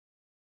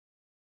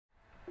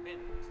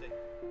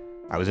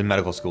I was in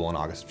medical school in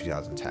August of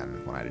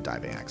 2010 when I had a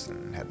diving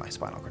accident and had my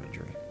spinal cord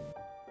injury.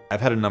 I've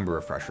had a number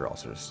of pressure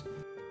ulcers.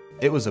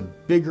 It was a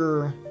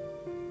bigger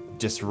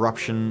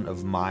disruption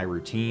of my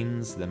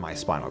routines than my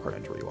spinal cord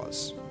injury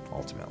was,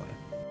 ultimately.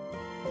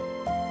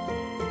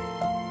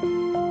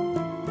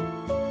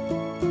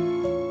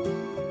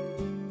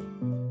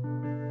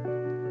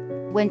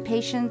 When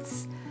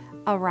patients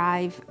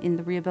arrive in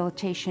the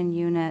rehabilitation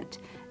unit,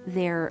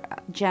 they're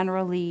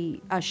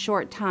generally a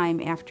short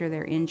time after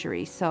their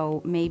injury,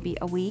 so maybe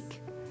a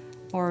week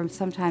or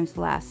sometimes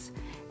less.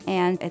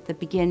 And at the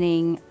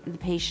beginning, the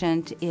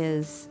patient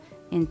is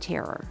in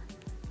terror.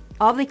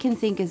 All they can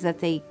think is that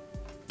they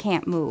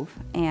can't move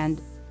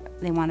and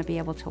they want to be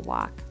able to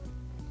walk.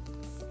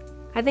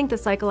 I think the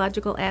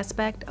psychological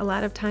aspect a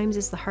lot of times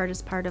is the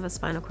hardest part of a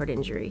spinal cord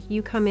injury.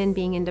 You come in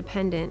being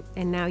independent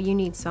and now you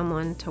need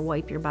someone to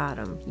wipe your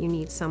bottom. You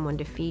need someone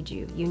to feed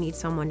you. You need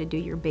someone to do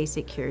your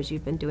basic cures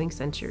you've been doing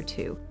since you're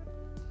 2.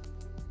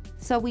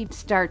 So we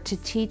start to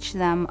teach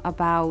them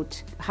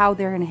about how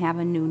they're going to have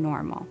a new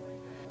normal,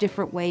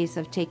 different ways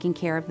of taking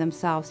care of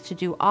themselves, to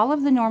do all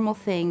of the normal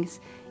things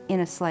in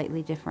a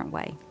slightly different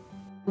way.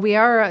 We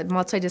are a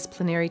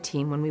multidisciplinary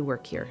team when we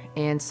work here,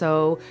 and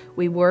so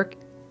we work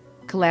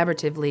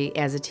collaboratively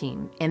as a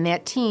team. And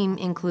that team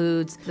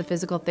includes the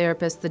physical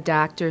therapists, the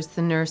doctors,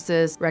 the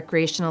nurses,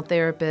 recreational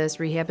therapists,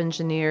 rehab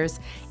engineers,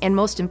 and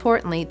most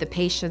importantly, the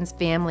patients,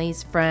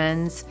 families,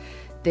 friends,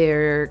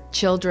 their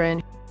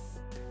children.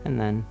 And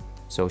then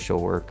social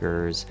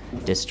workers,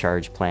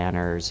 discharge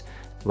planners,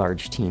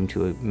 large team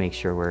to make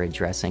sure we're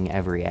addressing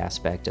every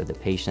aspect of the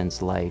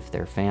patient's life,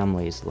 their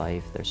family's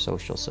life, their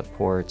social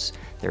supports,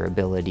 their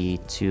ability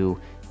to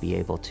be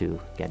able to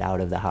get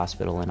out of the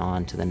hospital and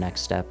on to the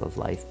next step of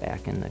life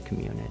back in the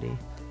community.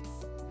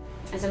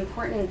 It's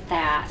important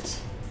that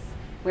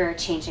we're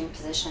changing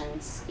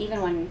positions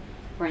even when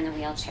we're in the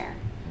wheelchair.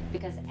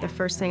 Because the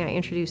first thing I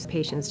introduce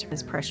patients to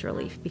is pressure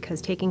relief,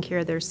 because taking care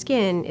of their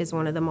skin is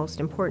one of the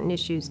most important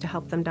issues to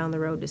help them down the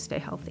road to stay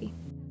healthy.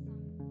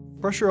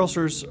 Pressure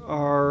ulcers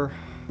are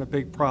a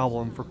big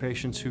problem for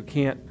patients who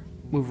can't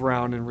move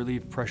around and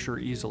relieve pressure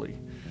easily.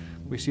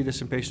 We see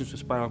this in patients with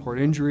spinal cord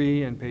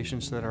injury and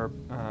patients that are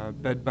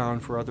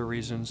bedbound for other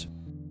reasons.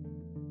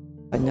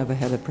 I never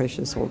had a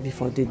pressure sore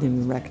before, didn't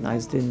even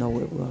recognize, didn't know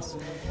what it was.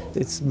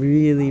 It's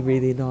really,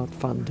 really not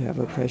fun to have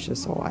a pressure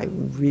sore. I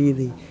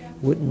really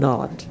would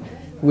not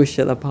wish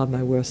it upon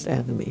my worst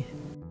enemy.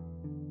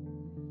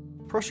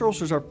 Pressure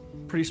ulcers are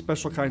pretty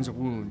special kinds of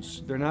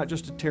wounds. They're not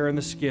just a tear in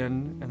the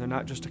skin, and they're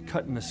not just a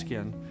cut in the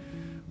skin.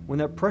 When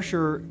that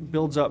pressure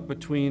builds up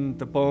between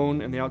the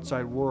bone and the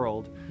outside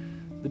world,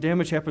 the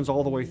damage happens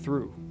all the way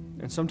through.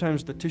 And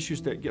sometimes the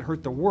tissues that get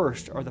hurt the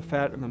worst are the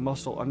fat and the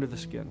muscle under the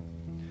skin.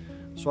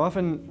 So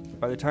often,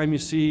 by the time you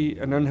see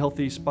an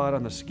unhealthy spot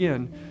on the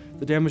skin,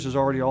 the damage is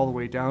already all the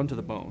way down to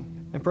the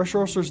bone. And pressure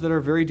ulcers that are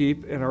very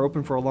deep and are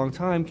open for a long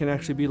time can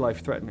actually be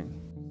life-threatening.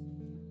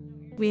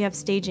 We have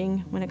staging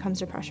when it comes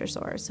to pressure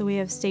sores. So we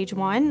have stage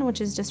 1, which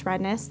is just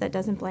redness that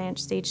doesn't blanch.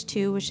 Stage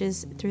 2, which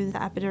is through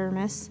the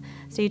epidermis.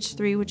 Stage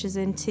 3, which is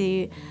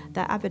into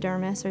the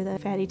epidermis or the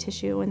fatty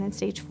tissue. And then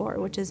stage 4,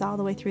 which is all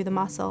the way through the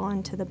muscle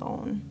onto the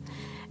bone.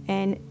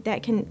 And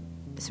that can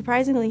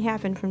surprisingly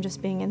happen from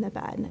just being in the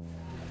bed.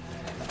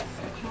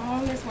 Come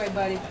on this way,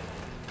 buddy.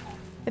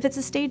 If it's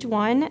a stage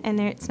 1 and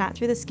it's not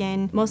through the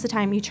skin, most of the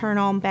time you turn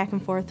them back and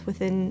forth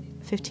within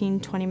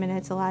 15-20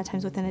 minutes, a lot of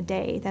times within a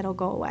day, that'll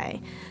go away.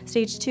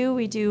 Stage 2,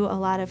 we do a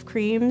lot of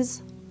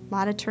creams, a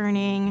lot of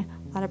turning,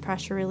 a lot of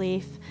pressure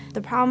relief. The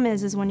problem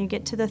is when you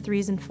get to the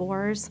 3s and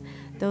 4s,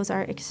 those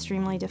are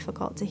extremely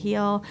difficult to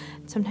heal.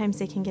 Sometimes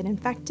they can get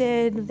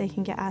infected, they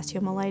can get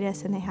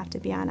osteomyelitis, and they have to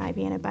be on IV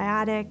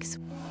antibiotics.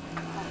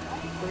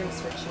 We're going to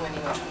switch you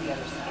anyway to the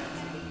other side.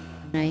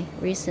 I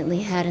recently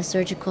had a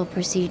surgical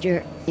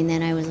procedure, and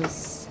then I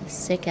was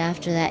sick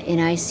after that in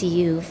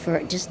ICU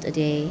for just a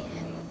day,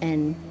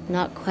 and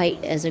not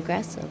quite as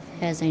aggressive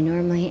as I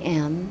normally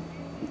am.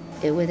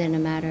 It, within a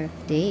matter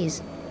of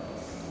days,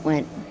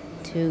 went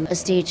to a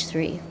stage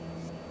 3.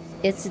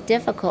 It's a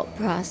difficult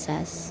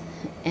process,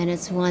 and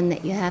it's one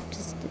that you have to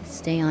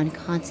stay on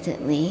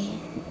constantly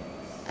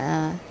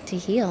to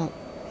heal.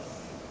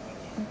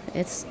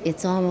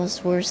 It's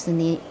almost worse than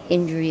the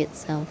injury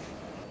itself.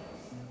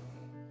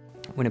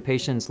 When a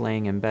patient's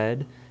laying in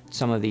bed,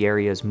 some of the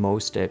areas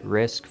most at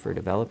risk for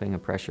developing a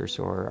pressure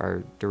sore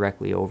are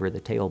directly over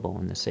the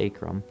tailbone, the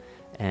sacrum,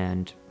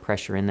 and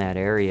pressure in that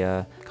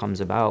area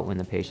comes about when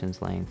the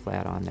patient's laying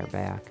flat on their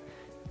back.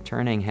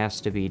 Turning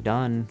has to be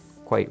done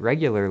quite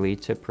regularly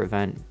to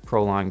prevent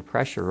prolonged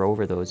pressure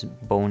over those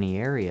bony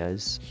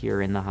areas.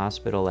 Here in the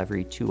hospital,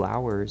 every 2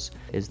 hours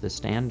is the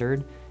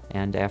standard,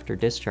 and after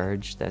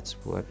discharge, that's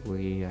what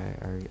we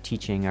are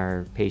teaching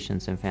our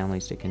patients and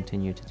families to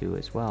continue to do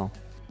as well.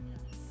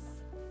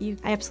 You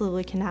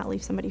absolutely cannot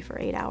leave somebody for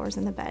 8 hours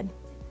in the bed.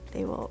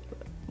 They will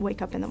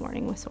wake up in the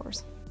morning with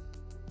sores.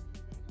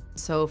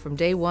 So from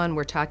day one,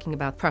 we're talking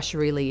about pressure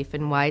relief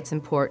and why it's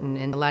important.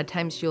 And a lot of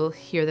times you'll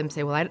hear them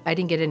say, well, I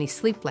didn't get any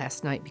sleep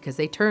last night because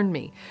they turned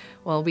me.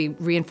 Well, we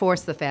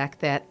reinforce the fact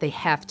that they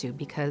have to,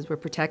 because we're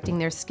protecting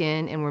their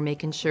skin and we're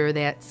making sure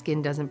that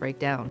skin doesn't break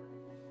down.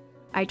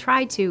 I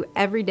try to,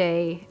 every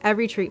day,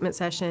 every treatment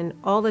session,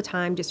 all the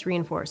time, just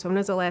reinforce. When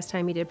was the last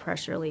time you did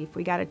pressure relief?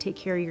 We got to take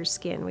care of your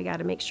skin. We got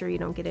to make sure you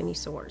don't get any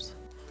sores.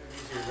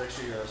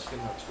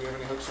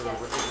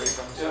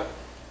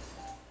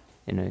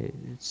 In a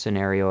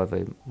scenario of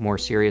a more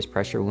serious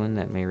pressure wound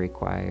that may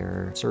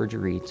require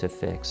surgery to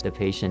fix, the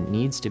patient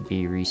needs to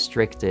be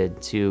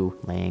restricted to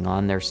laying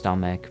on their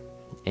stomach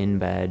in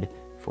bed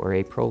for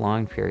a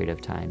prolonged period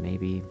of time,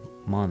 maybe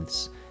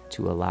months,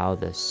 to allow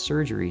the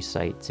surgery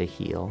site to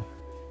heal.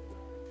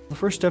 The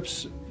first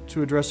steps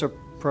to address a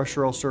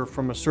pressure ulcer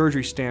from a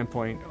surgery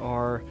standpoint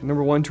are,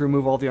 number one, to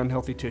remove all the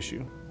unhealthy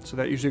tissue. So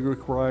that usually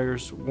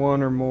requires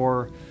one or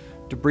more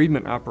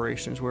debridement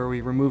operations where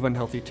we remove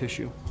unhealthy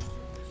tissue.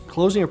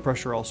 Closing a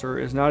pressure ulcer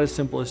is not as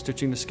simple as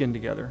stitching the skin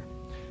together.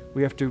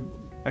 We have to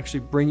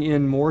actually bring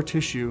in more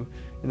tissue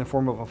in the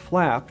form of a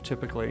flap,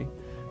 typically,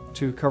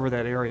 to cover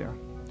that area.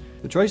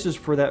 The choices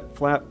for that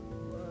flap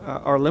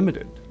are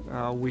limited.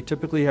 We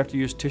typically have to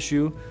use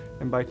tissue,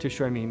 and by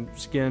tissue I mean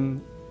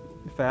skin,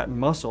 fat, and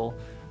muscle,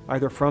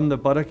 either from the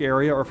buttock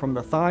area or from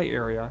the thigh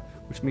area,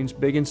 which means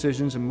big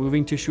incisions and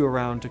moving tissue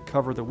around to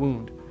cover the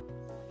wound.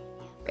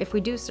 If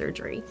we do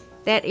surgery,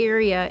 that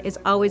area is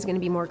always going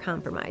to be more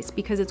compromised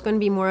because it's going to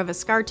be more of a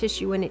scar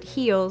tissue when it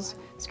heals.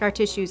 Scar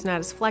tissue is not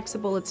as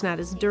flexible, it's not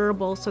as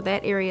durable, so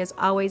that area is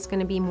always going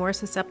to be more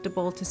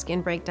susceptible to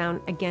skin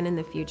breakdown again in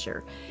the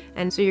future.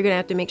 And so you're going to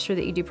have to make sure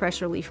that you do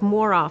pressure relief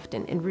more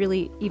often and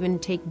really even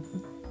take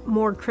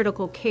more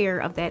critical care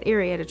of that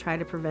area to try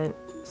to prevent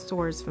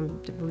sores from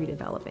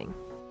redeveloping.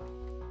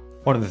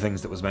 One of the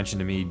things that was mentioned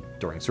to me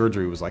during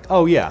surgery was like,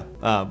 oh yeah,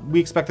 we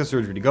expect the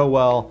surgery to go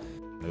well.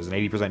 There's an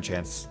 80%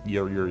 chance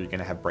you're going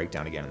to have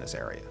breakdown again in this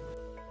area.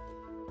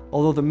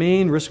 Although the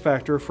main risk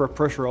factor for a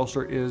pressure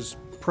ulcer is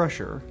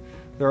pressure,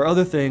 there are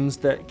other things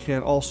that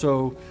can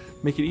also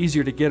make it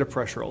easier to get a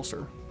pressure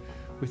ulcer.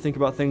 We think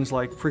about things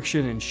like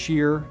friction and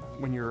shear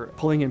when you're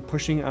pulling and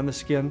pushing on the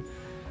skin.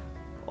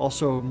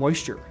 Also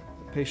moisture.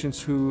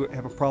 Patients who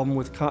have a problem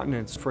with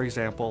continence, for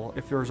example,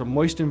 if there's a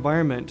moist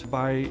environment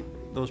by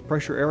those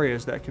pressure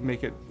areas, that can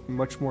make it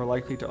much more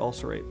likely to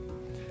ulcerate.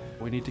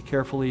 We need to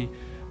carefully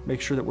make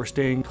sure that we're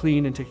staying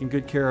clean and taking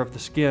good care of the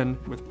skin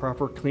with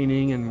proper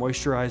cleaning and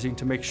moisturizing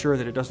to make sure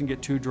that it doesn't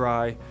get too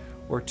dry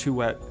or too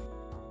wet.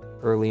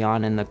 Early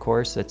on in the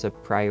course, it's a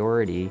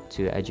priority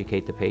to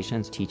educate the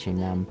patients, teaching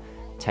them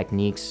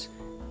techniques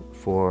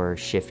for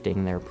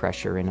shifting their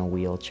pressure in a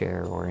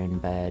wheelchair or in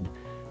bed,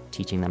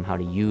 teaching them how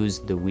to use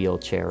the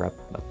wheelchair,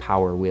 a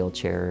power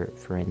wheelchair,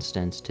 for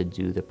instance, to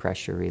do the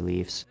pressure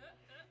reliefs.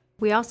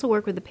 We also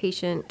work with the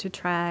patient to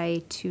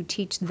try to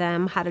teach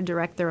them how to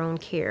direct their own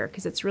care,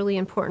 because it's really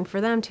important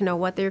for them to know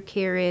what their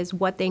care is,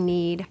 what they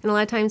need. And a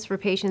lot of times for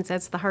patients,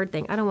 that's the hard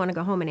thing. I don't want to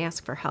go home and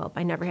ask for help.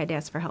 I never had to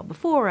ask for help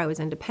before. I was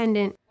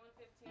independent.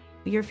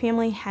 Your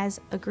family has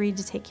agreed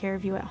to take care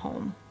of you at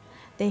home.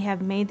 They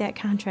have made that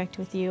contract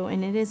with you,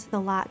 and it is a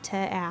lot to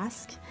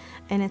ask,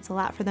 and it's a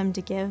lot for them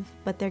to give,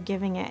 but they're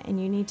giving it,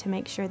 and you need to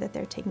make sure that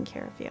they're taking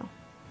care of you.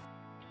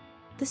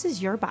 This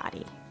is your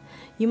body.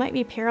 You might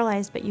be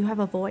paralyzed, but you have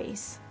a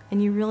voice,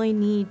 and you really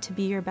need to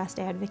be your best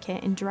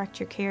advocate and direct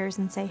your cares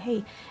and say,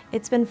 hey,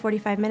 it's been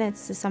 45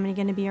 minutes. Is somebody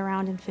going to be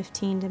around in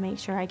 15 to make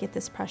sure I get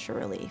this pressure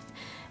relief?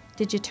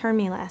 Did you turn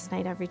me last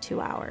night every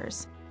 2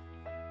 hours?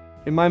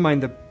 In my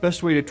mind, the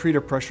best way to treat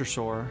a pressure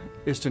sore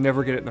is to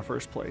never get it in the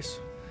first place.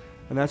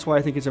 And that's why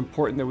I think it's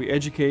important that we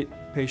educate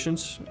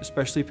patients,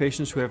 especially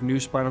patients who have new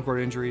spinal cord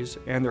injuries,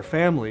 and their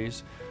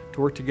families,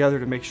 to work together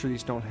to make sure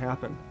these don't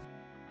happen.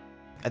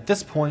 At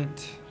this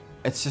point,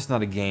 it's just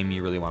not a game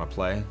you really want to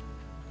play.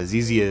 As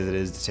easy as it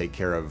is to take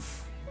care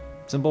of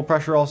simple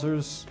pressure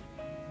ulcers,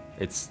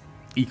 it's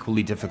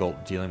equally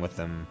difficult dealing with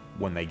them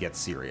when they get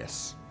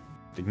serious.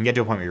 You can get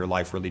to a point where your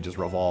life really just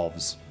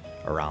revolves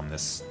around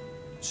this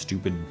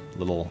stupid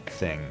little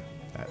thing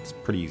that's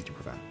pretty easy to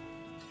prevent.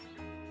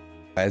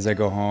 As I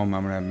go home,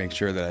 I'm going to make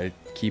sure that I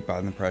keep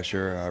on the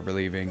pressure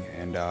relieving,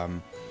 and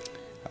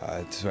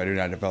so I do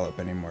not develop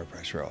any more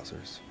pressure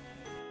ulcers.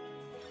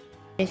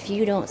 If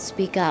you don't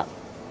speak up,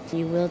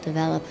 you will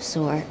develop a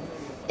sore.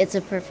 It's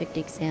a perfect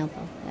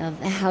example of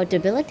how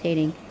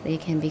debilitating they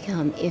can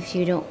become if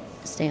you don't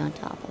stay on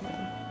top of it.